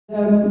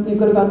We've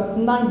got about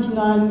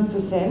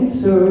 99%,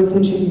 so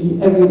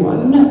essentially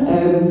everyone,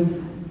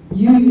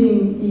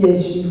 using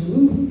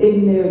ESG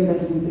in their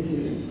investment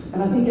decisions.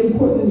 And I think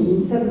importantly,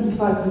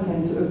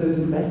 75% of those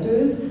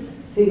investors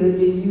say that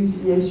they use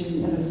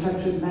ESG in a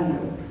structured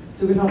manner.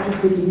 So we're not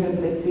just looking at,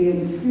 let's say,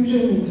 an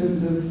exclusion in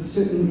terms of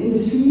certain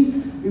industries,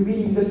 we're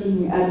really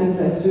looking at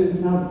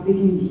investors now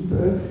digging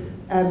deeper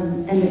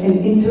and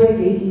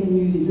interrogating and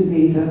using the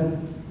data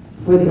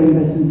for their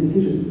investment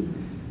decisions.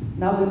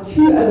 Now the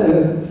two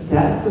other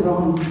stats,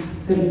 around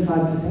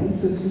 75%,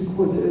 so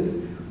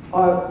 3/4,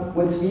 are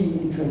what's really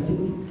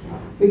interesting.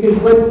 Because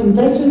what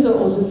investors are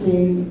also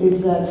saying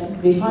is that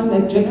they find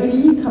that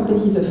generally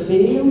companies have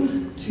failed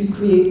to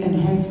create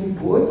enhanced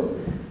reports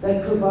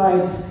that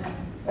provide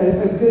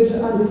a good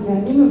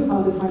understanding of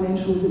how the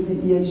financials in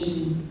the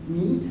ESG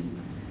meet.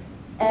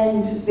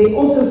 And they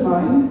also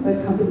find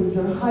that companies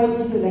are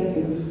highly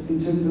selective in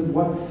terms of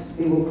what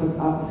they will put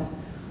out,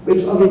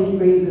 which obviously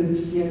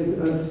raises fears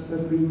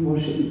of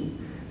greenwashing.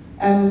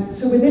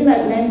 So within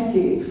that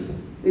landscape,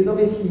 there's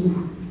obviously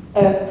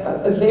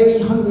a very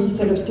hungry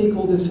set of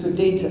stakeholders for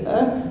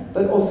data,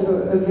 but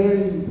also a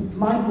very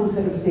mindful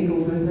set of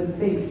stakeholders that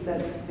think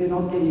that they're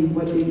not getting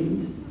what they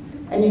need.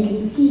 And you can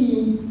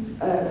see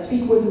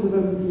 3/4 of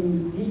them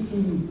being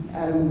deeply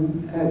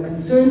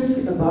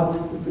concerned about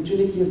the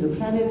fragility of the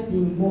planet,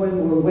 being more and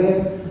more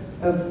aware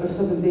of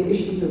some of the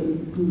issues that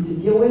we need to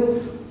deal with,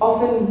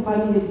 often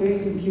finding it very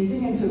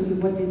confusing in terms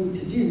of what they need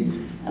to do.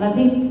 And I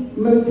think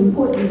most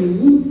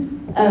importantly,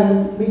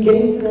 we're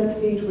getting to that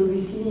stage where we're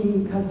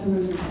seeing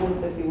customers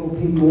report that they will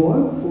pay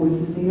more for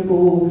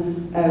sustainable,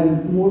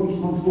 more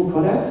responsible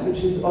products,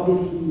 which is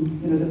obviously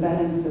the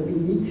balance that we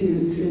need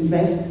to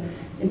invest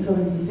in some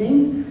of these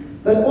things.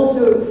 But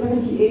also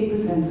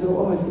 78%, so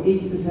almost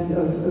 80%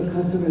 of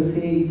customers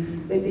say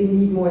that they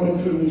need more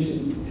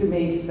information to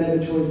make better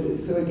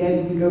choices. So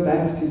again, we go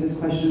back to this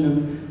question of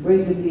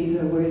where's the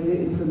data, where is the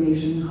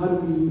information, how do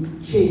we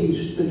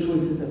change the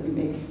choices that we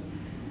make?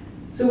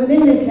 So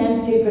within this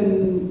landscape,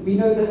 and we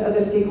know that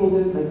other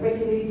stakeholders like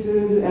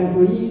regulators,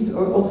 employees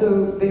are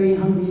also very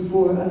hungry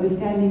for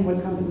understanding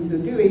what companies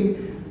are doing,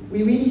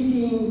 we're really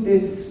seeing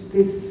this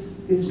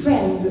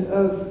trend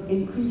of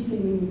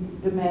increasing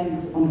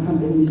demands on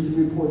companies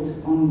to report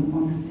on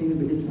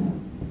sustainability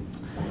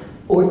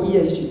or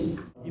ESG.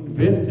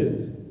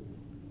 Investors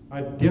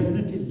are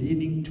definitely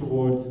leaning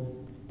towards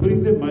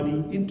putting their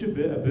money into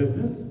a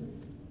business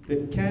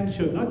that can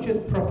show not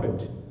just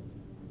profit,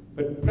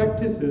 but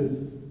practices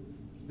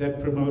that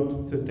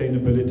promote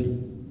sustainability.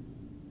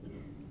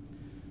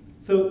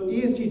 So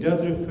ESG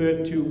does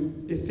refer to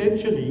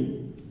essentially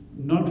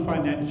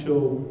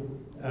non-financial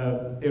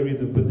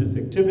areas of business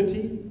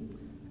activity.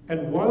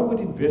 And why would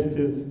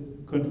investors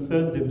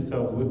concern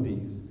themselves with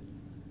these?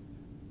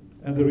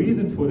 And the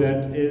reason for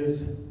that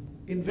is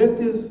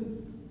investors,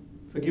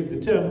 forgive the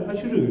term, are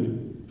shrewd.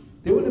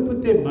 They want to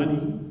put their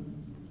money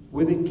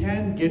where they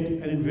can get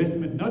an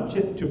investment not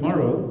just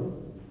tomorrow,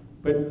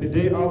 but the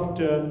day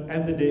after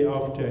and the day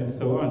after and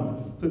so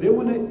on. So they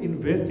want to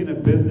invest in a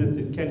business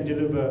that can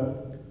deliver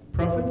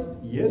profits,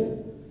 yes,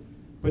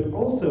 but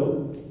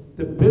also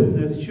the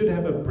business should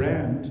have a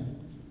brand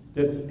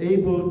that's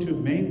able to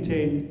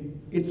maintain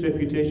its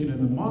reputation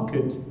in the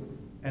market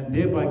and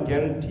thereby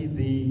guarantee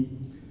the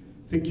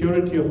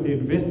security of the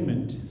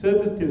investment.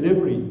 Service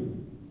delivery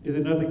is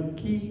another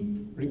key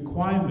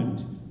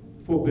requirement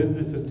for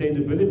business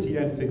sustainability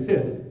and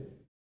success.